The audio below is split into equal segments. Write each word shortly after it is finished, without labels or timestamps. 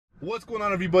What's going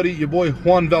on, everybody? Your boy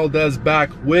Juan Valdez back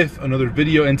with another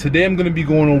video, and today I'm going to be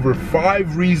going over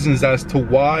 5 reasons as to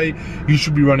why you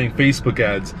should be running Facebook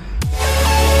ads.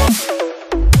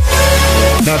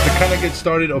 Now, to kind of get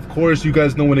started, of course, you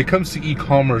guys know when it comes to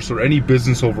e-commerce or any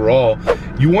business overall,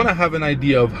 you want to have an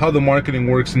idea of how the marketing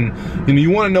works, and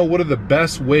you want to know what are the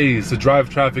best ways to drive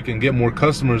traffic and get more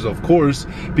customers, of course,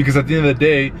 because at the end of the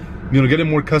day, getting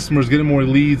more customers, getting more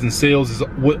leads and sales is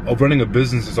what running a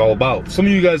business is all about. Some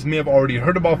of you guys may have already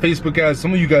heard about Facebook ads.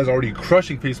 Some of you guys are already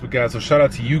crushing Facebook ads, so shout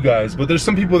out to you guys. But there's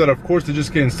some people that, of course, they're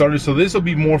just getting started. So this will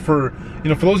be more for,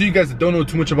 for those of you guys that don't know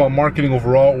too much about marketing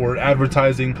overall or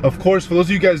advertising. Of course, for those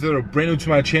of you guys that are brand new to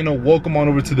my channel, welcome on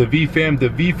over to the V Fam. The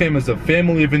V Fam is a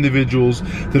family of individuals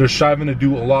that are striving to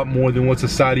do a lot more than what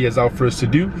society has out for us to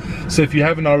do. So if you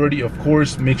haven't already, of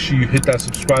course, make sure you hit that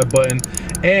subscribe button.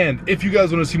 And if you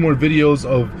guys want to see more videos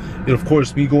of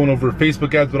course, me going over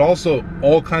Facebook ads, but also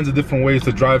all kinds of different ways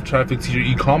to drive traffic to your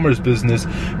e-commerce business,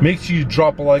 make sure you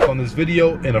drop a like on this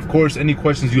video. And of course, any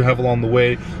questions you have along the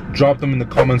way, drop them in the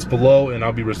comments below and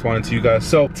I'll be responding to you guys.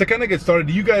 So to kind of get started,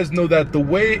 you guys know that the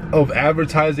way of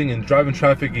advertising and driving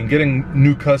traffic and getting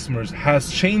new customers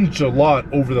has changed a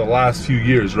lot over the last few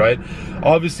years, right?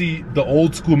 Obviously, the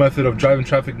old school method of driving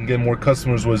traffic and getting more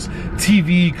customers was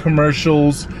TV,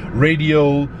 commercials,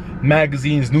 radio,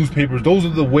 magazines, newspapers. Those are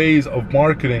the ways of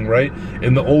marketing, right,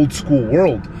 in the old school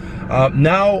world.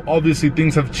 Now, obviously,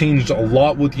 things have changed a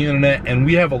lot with the internet, and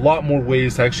we have a lot more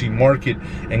ways to actually market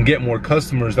and get more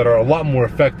customers that are a lot more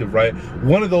effective, right?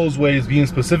 One of those ways being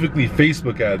specifically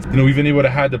Facebook ads. We've been able to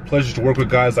have the pleasure to work with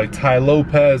guys like Ty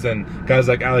Lopez and guys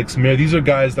like Alex Mayer. These are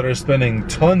guys that are spending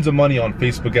tons of money on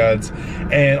Facebook ads,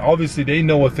 and obviously they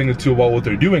know a thing or two about what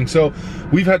they're doing. So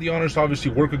we've had the honor to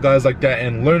obviously work with guys like that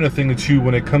and learn a thing or two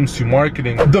when it comes to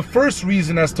marketing. The first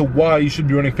reason as to why you should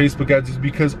be running Facebook ads is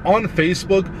because on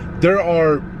Facebook, there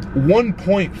are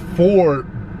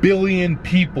 1.4 billion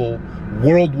people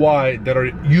worldwide that are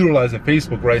utilizing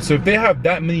Facebook, right? So if they have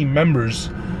that many members,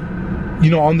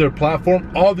 on their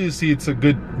platform, obviously it's a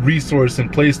good resource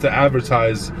and place to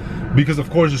advertise because, of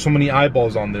course, there's so many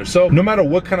eyeballs on there. So no matter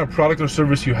what kind of product or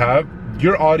service you have,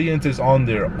 your audience is on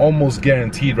there almost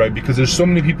guaranteed, right? Because there's so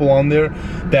many people on there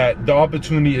that the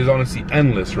opportunity is honestly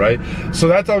endless, right? So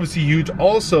that's obviously huge.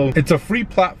 Also, it's a free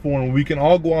platform where we can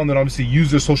all go on there and obviously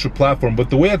use their social platform. But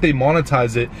the way that they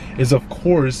monetize it is, of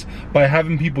course, by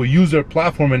having people use their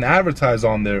platform and advertise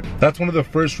on there. That's one of the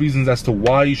first reasons as to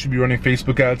why you should be running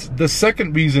Facebook ads. The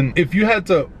second reason, if you had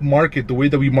to market the way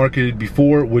that we marketed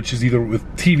before, which is either with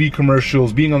TV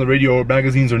commercials, being on the radio or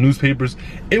magazines or newspapers,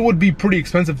 it would be pretty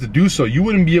expensive to do so. You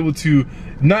wouldn't be able to,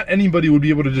 not anybody would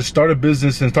be able to just start a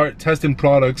business and start testing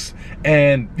products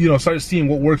and start seeing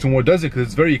what works and what doesn't, because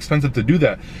it's very expensive to do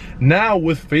that. Now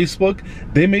with Facebook,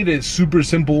 they made it super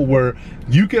simple where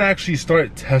you can actually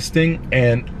start testing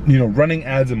and running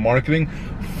ads and marketing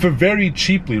for very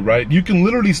cheaply, right? You can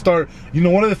literally start,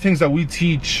 one of the things that we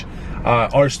teach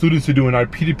our students to do in our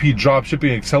P2P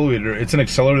Dropshipping Accelerator. It's an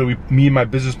accelerator me and my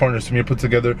business partner Samir put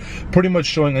together, pretty much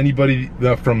showing anybody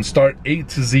from start A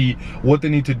to Z what they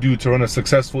need to do to run a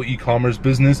successful e-commerce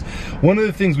business. One of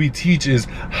the things we teach is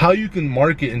how you can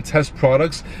market and test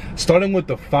products starting with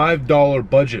the $5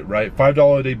 budget, right?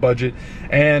 $5 a day budget,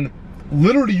 and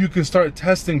literally you can start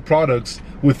testing products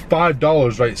with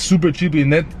 $5, right? Super cheaply.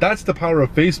 And that's the power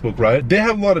of Facebook, right? They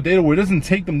have a lot of data where it doesn't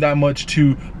take them that much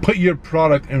to put your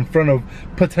product in front of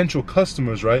potential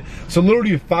customers, right? So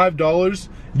literally $5,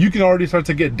 you can already start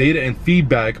to get data and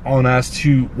feedback on as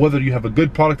to whether you have a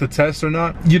good product to test or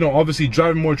not. Obviously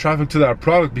driving more traffic to that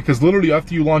product, because literally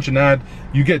after you launch an ad,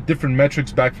 you get different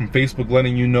metrics back from Facebook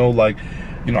letting you know, like,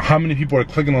 how many people are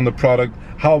clicking on the product,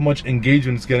 how much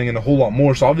engagement it's getting, and a whole lot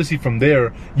more. So obviously from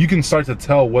there, you can start to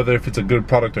tell whether if it's a good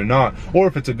product or not, or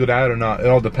if it's a good ad or not. It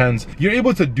all depends. You're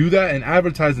able to do that and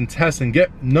advertise and test and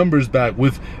get numbers back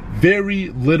with very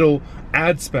little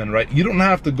ad spend, right? You don't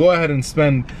have to go ahead and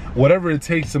spend whatever it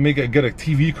takes to get a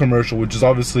TV commercial, which is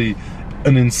obviously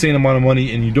an insane amount of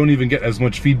money, and you don't even get as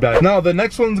much feedback. Now, the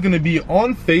next one's gonna be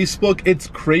on Facebook. It's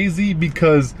crazy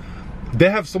because they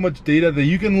have so much data that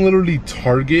you can literally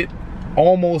target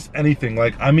almost anything.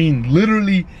 Like, I mean,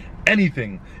 literally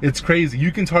anything. It's crazy.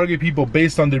 You can target people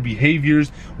based on their behaviors.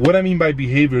 What I mean by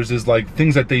behaviors is like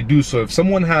things that they do. So if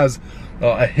someone has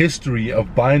a history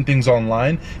of buying things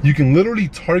online, you can literally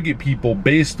target people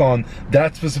based on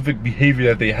that specific behavior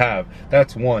that they have.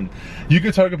 That's one. You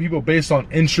can target people based on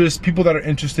interest, people that are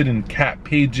interested in cat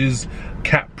pages,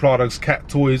 cat products, cat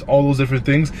toys, all those different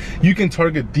things, you can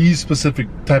target these specific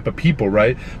type of people,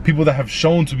 right? People that have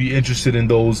shown to be interested in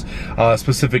those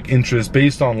specific interests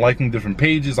based on liking different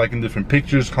pages, liking different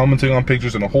pictures, commenting on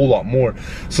pictures, and a whole lot more.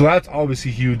 So that's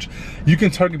obviously huge. You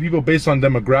can target people based on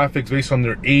demographics, based on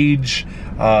their age,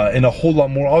 and a whole lot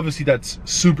more. Obviously that's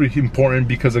super important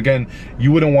because again,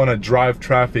 you wouldn't want to drive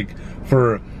traffic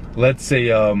for, let's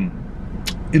say,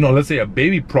 let's say a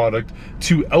baby product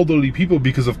to elderly people,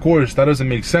 because of course that doesn't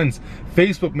make sense.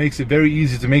 Facebook makes it very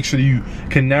easy to make sure that you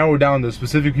can narrow down the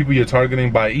specific people you're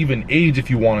targeting by even age if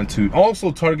you wanted to.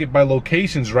 Also target by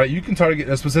locations, right? You can target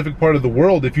a specific part of the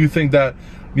world if you think that,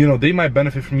 they might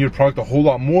benefit from your product a whole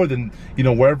lot more than,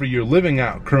 wherever you're living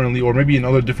at currently, or maybe in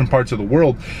other different parts of the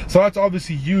world. So that's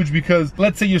obviously huge because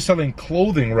let's say you're selling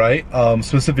clothing, right?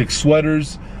 Specific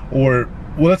sweaters, or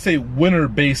well, let's say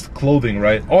winter-based clothing,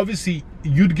 right? Obviously,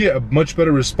 you'd get a much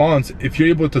better response if you're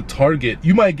able to target.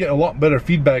 You might get a lot better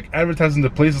feedback advertising to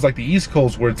places like the East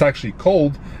Coast where it's actually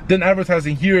cold than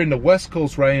advertising here in the West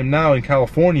Coast where I am now in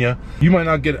California. You might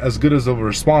not get as good as of a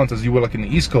response as you would like in the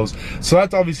East Coast. So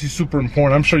that's obviously super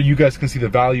important. I'm sure you guys can see the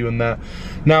value in that.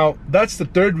 Now, that's the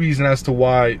third reason as to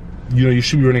why you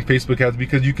should be running Facebook ads,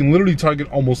 because you can literally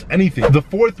target almost anything. The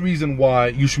fourth reason why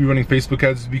you should be running Facebook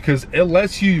ads is because it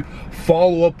lets you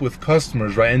follow up with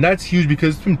customers, right? And that's huge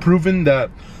because it's been proven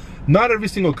that not every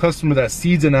single customer that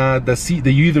sees an ad, that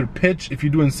you either pitch if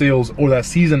you're doing sales, or that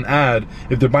sees an ad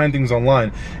if they're buying things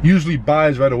online, usually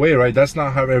buys right away, right? That's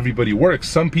not how everybody works.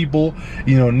 Some people,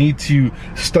 need to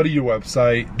study your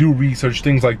website, do research,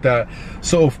 things like that.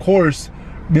 So of course,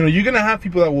 you're gonna have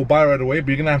people that will buy right away, but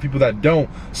you're gonna have people that don't.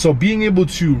 So being able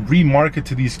to remarket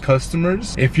to these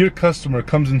customers, if your customer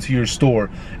comes into your store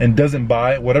and doesn't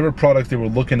buy whatever product they were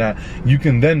looking at, you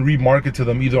can then remarket to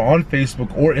them either on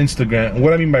Facebook or Instagram. And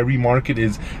what I mean by remarket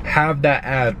is have that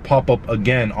ad pop up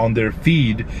again on their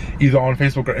feed, either on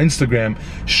Facebook or Instagram,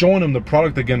 showing them the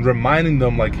product again, reminding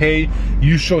them like, hey,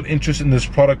 you showed interest in this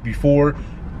product before.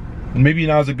 Maybe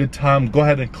now's a good time, go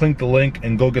ahead and click the link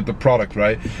and go get the product,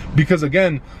 right? Because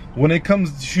again, when it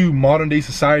comes to modern day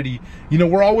society,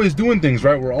 we're always doing things,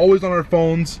 right? We're always on our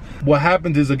phones. What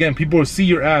happens is, again, people will see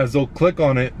your ads, they'll click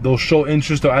on it, they'll show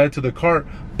interest, they'll add it to the cart,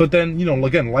 but then,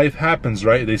 again, life happens,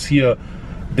 right? They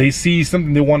see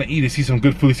something they want to eat, they see some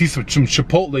good food, they see some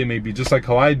Chipotle maybe, just like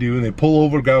how I do, and they pull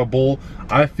over, grab a bowl.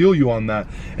 I feel you on that.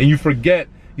 And you forget,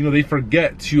 they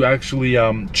forget to actually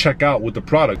check out with the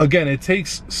product. Again, it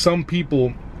takes some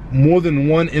people more than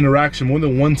one interaction, more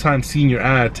than one time seeing your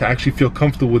ad to actually feel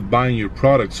comfortable with buying your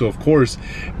product. So of course,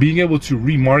 being able to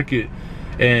remarket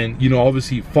and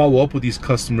obviously follow up with these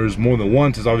customers more than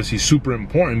once is obviously super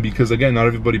important, because again, not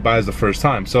everybody buys the first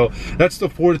time. So that's the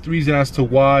fourth reason as to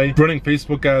why running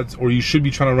Facebook ads, or you should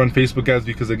be trying to run Facebook ads,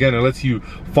 because again, it lets you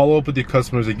follow up with your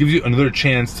customers. It gives you another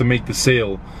chance to make the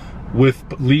sale with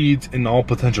leads and all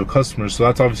potential customers. So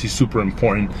that's obviously super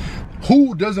important.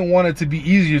 Who doesn't want it to be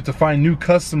easier to find new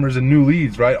customers and new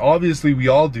leads, right? Obviously we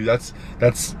all do. That's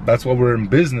why we're in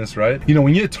business, right?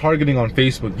 When you're targeting on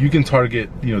Facebook, you can target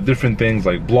different things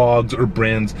like blogs or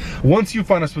brands. Once you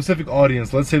find a specific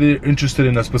audience, let's say they're interested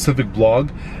in a specific blog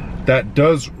that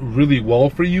does really well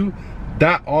for you,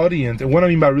 that audience, and what I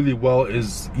mean by really well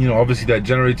is, obviously that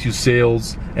generates you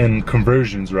sales and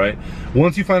conversions, right?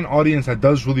 Once you find an audience that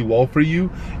does really well for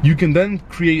you, you can then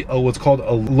create what's called a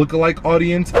lookalike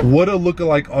audience. What a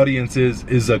lookalike audience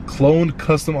is a cloned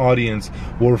custom audience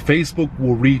where Facebook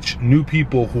will reach new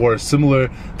people who are similar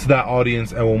to that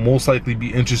audience and will most likely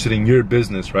be interested in your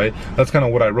business, right? That's kind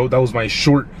of what I wrote. That was my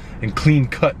short and clean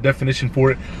cut definition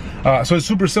for it. So it's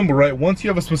super simple, right? Once you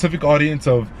have a specific audience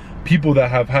of people that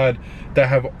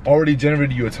have already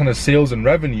generated you a ton of sales and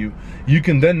revenue, you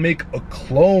can then make a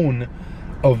clone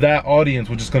of that audience,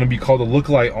 which is going to be called a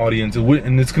lookalike audience,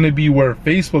 and it's going to be where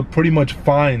Facebook pretty much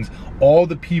finds all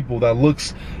the people that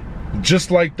looks just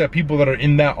like the people that are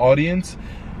in that audience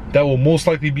that will most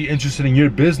likely be interested in your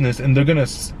business, and they're going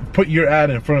to put your ad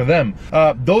in front of them.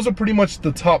 Those are pretty much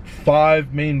the top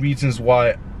 5 main reasons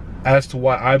as to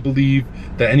why I believe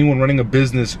that anyone running a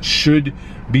business should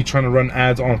be trying to run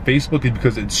ads on Facebook, is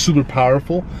because it's super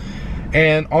powerful.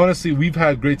 And honestly, we've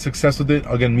had great success with it.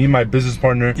 Again, me and my business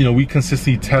partner, we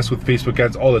consistently test with Facebook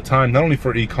ads all the time, not only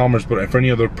for e-commerce, but for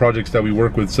any other projects that we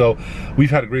work with. So we've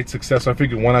had great success. So I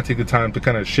figured why not take the time to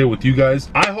kind of share with you guys.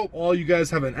 I hope all you guys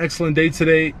have an excellent day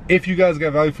today. If you guys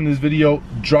got value from this video,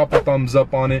 drop a thumbs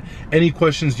up on it. Any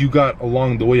questions you got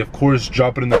along the way, of course,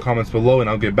 drop it in the comments below and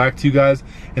I'll get back to you guys.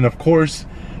 And of course,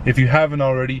 if you haven't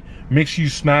already, make sure you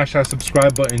smash that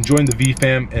subscribe button, join the V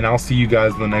fam, and I'll see you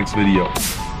guys in the next video.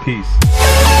 Peace.